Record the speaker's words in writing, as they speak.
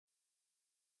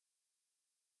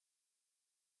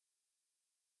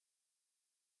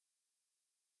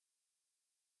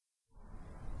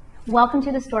Welcome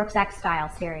to the Storksak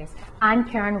Style Series. I'm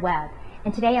Karen Webb,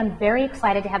 and today I'm very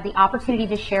excited to have the opportunity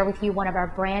to share with you one of our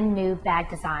brand new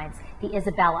bag designs, the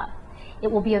Isabella.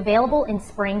 It will be available in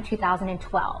spring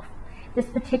 2012. This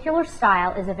particular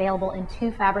style is available in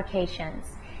two fabrications,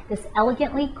 this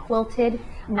elegantly quilted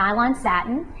nylon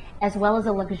satin, as well as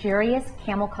a luxurious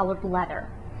camel-colored leather.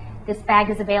 This bag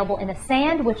is available in a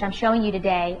sand, which I'm showing you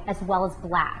today, as well as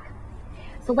black.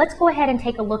 So let's go ahead and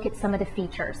take a look at some of the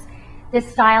features. This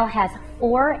style has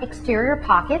 4 exterior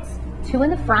pockets, 2 in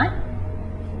the front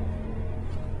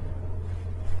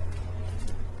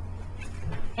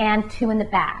and 2 in the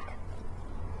back.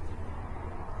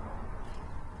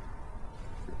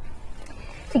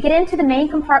 To get into the main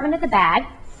compartment of the bag,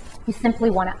 you simply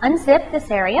want to unzip this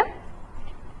area.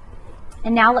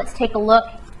 And now let's take a look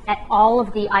at all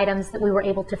of the items that we were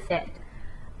able to fit.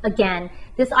 Again,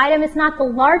 this item is not the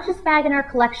largest bag in our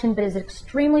collection, but is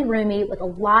extremely roomy with a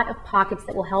lot of pockets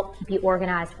that will help keep you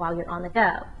organized while you're on the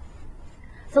go.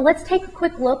 So let's take a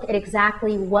quick look at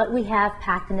exactly what we have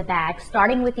packed in the bag,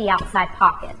 starting with the outside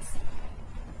pockets.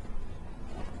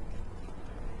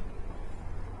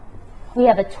 We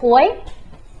have a toy.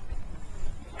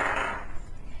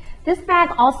 This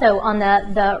bag also on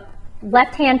the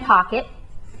left-hand pocket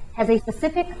has a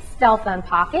specific cell phone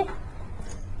pocket.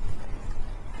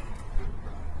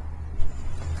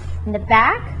 In the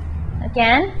back,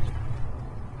 again,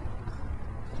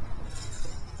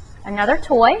 another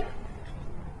toy,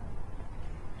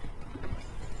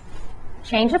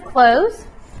 change of clothes,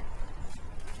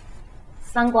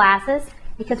 sunglasses,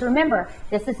 because remember,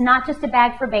 this is not just a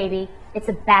bag for baby, it's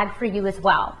a bag for you as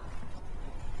well.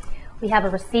 We have a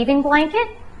receiving blanket,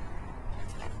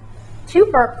 2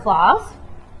 burp cloths,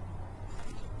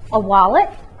 a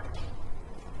wallet,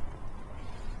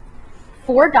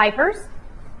 4 diapers,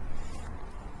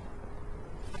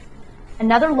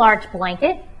 another large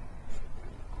blanket,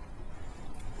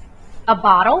 a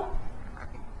bottle,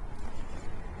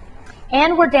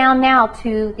 and we're down now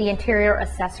to the interior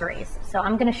accessories. So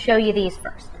I'm going to show you these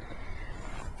first.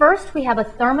 First, we have a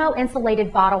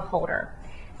thermo-insulated bottle holder.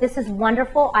 This is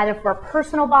wonderful either for a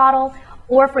personal bottle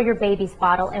or for your baby's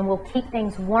bottle, and will keep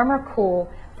things warm or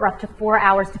cool for up to 4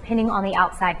 hours depending on the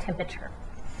outside temperature.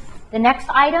 The next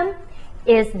item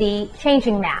is the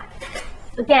changing mat.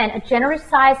 Again, a generous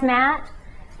size mat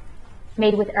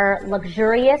made with our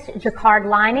luxurious jacquard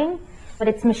lining, but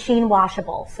it's machine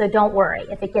washable, so don't worry.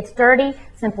 If it gets dirty,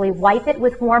 simply wipe it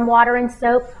with warm water and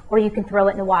soap, or you can throw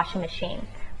it in the washing machine.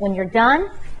 When you're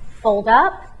done, fold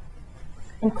up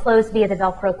and close via the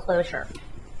Velcro closure.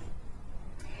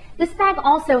 This bag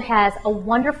also has a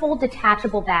wonderful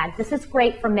detachable bag. This is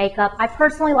great for makeup. I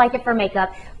personally like it for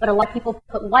makeup, but a lot of people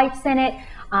put wipes in it,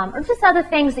 or just other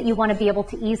things that you want to be able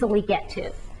to easily get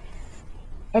to.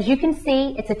 As you can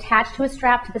see, it's attached to a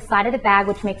strap to the side of the bag,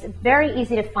 which makes it very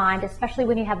easy to find, especially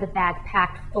when you have the bag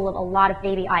packed full of a lot of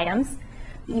baby items.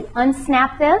 You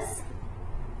unsnap this,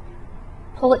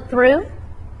 pull it through,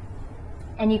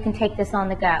 and you can take this on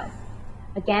the go.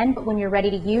 Again, but when you're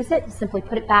ready to use it, simply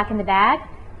put it back in the bag,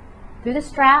 through the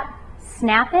strap,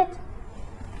 snap it,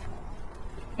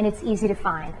 and it's easy to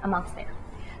find amongst there.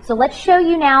 So let's show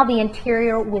you now the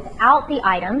interior without the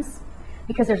items,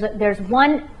 because there's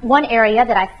one area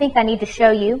that I think I need to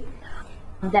show you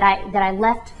that I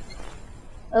left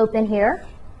open here.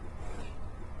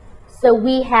 So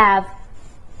we have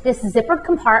this zippered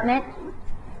compartment,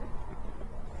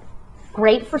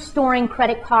 great for storing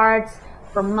credit cards,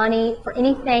 for money, for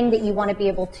anything that you want to be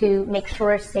able to make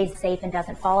sure it stays safe and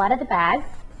doesn't fall out of the bag.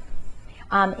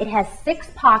 It has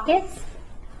 6 pockets.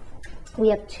 We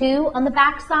have 2 on the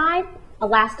back side,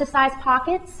 elasticized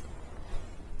pockets,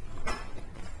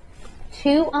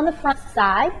 2 on the front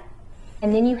side,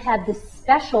 and then you have this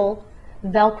special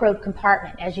Velcroed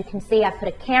compartment. As you can see, I put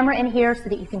a camera in here so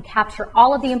that you can capture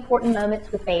all of the important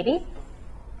moments with baby.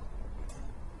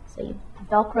 So you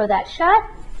Velcro that shut,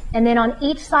 and then on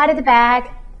each side of the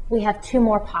bag, we have 2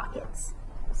 more pockets.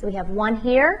 So we have 1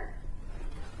 here,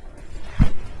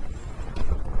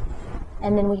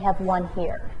 and then we have 1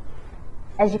 here.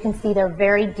 As you can see, they're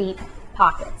very deep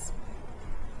pockets.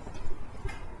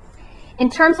 In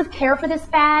terms of care for this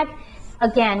bag,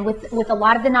 again, with a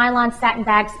lot of the nylon satin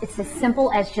bags, it's as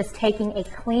simple as just taking a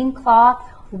clean cloth,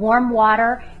 warm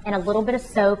water, and a little bit of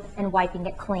soap and wiping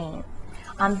it clean.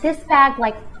 This bag,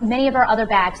 like many of our other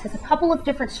bags, has a couple of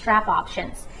different strap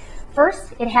options.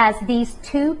 First, it has these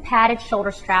 2 padded shoulder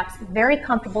straps, very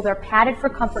comfortable. They're padded for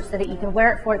comfort so that you can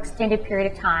wear it for an extended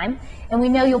period of time. And we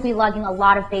know you'll be lugging a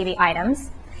lot of baby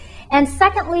items. And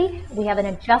secondly, we have an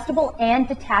adjustable and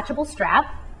detachable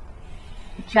strap.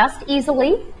 Just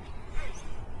easily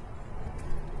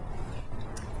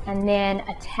and then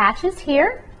attaches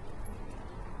here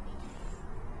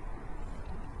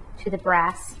to the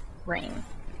brass ring.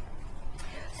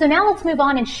 So now let's move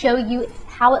on and show you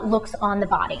how it looks on the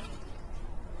body.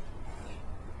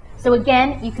 So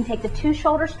again, you can take the 2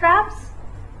 shoulder straps,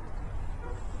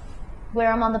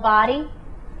 wear them on the body.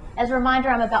 As a reminder,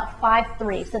 I'm about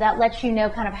 5'3", so that lets you know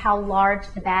kind of how large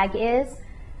the bag is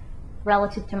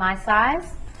relative to my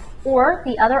size. Or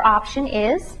the other option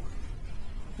is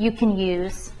you can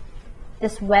use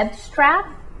this webbed strap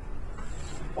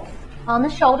on the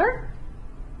shoulder,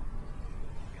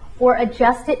 or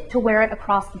adjust it to wear it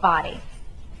across the body,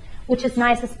 which is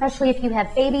nice, especially if you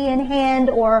have baby in hand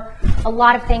or a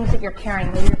lot of things that you're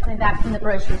carrying. Maybe you're coming back from the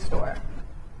grocery store.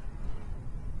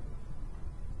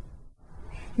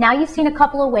 Now you've seen a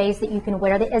couple of ways that you can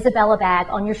wear the Isabella bag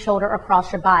on your shoulder or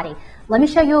across your body. Let me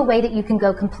show you a way that you can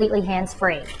go completely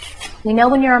hands-free. We know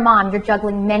when you're a mom, you're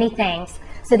juggling many things,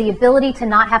 so the ability to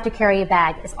not have to carry a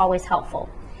bag is always helpful.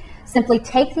 Simply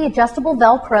take the adjustable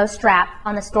Velcro strap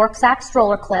on the Storksak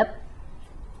stroller clip,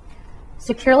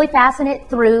 securely fasten it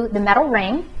through the metal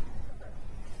ring.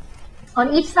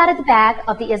 On each side of the bag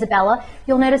of the Isabella,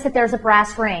 you'll notice that there's a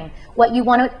brass ring. What you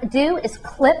want to do is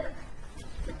clip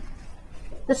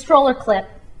the stroller clip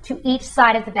to each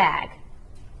side of the bag.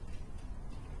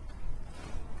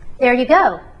 There you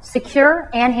go, secure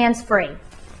and hands-free.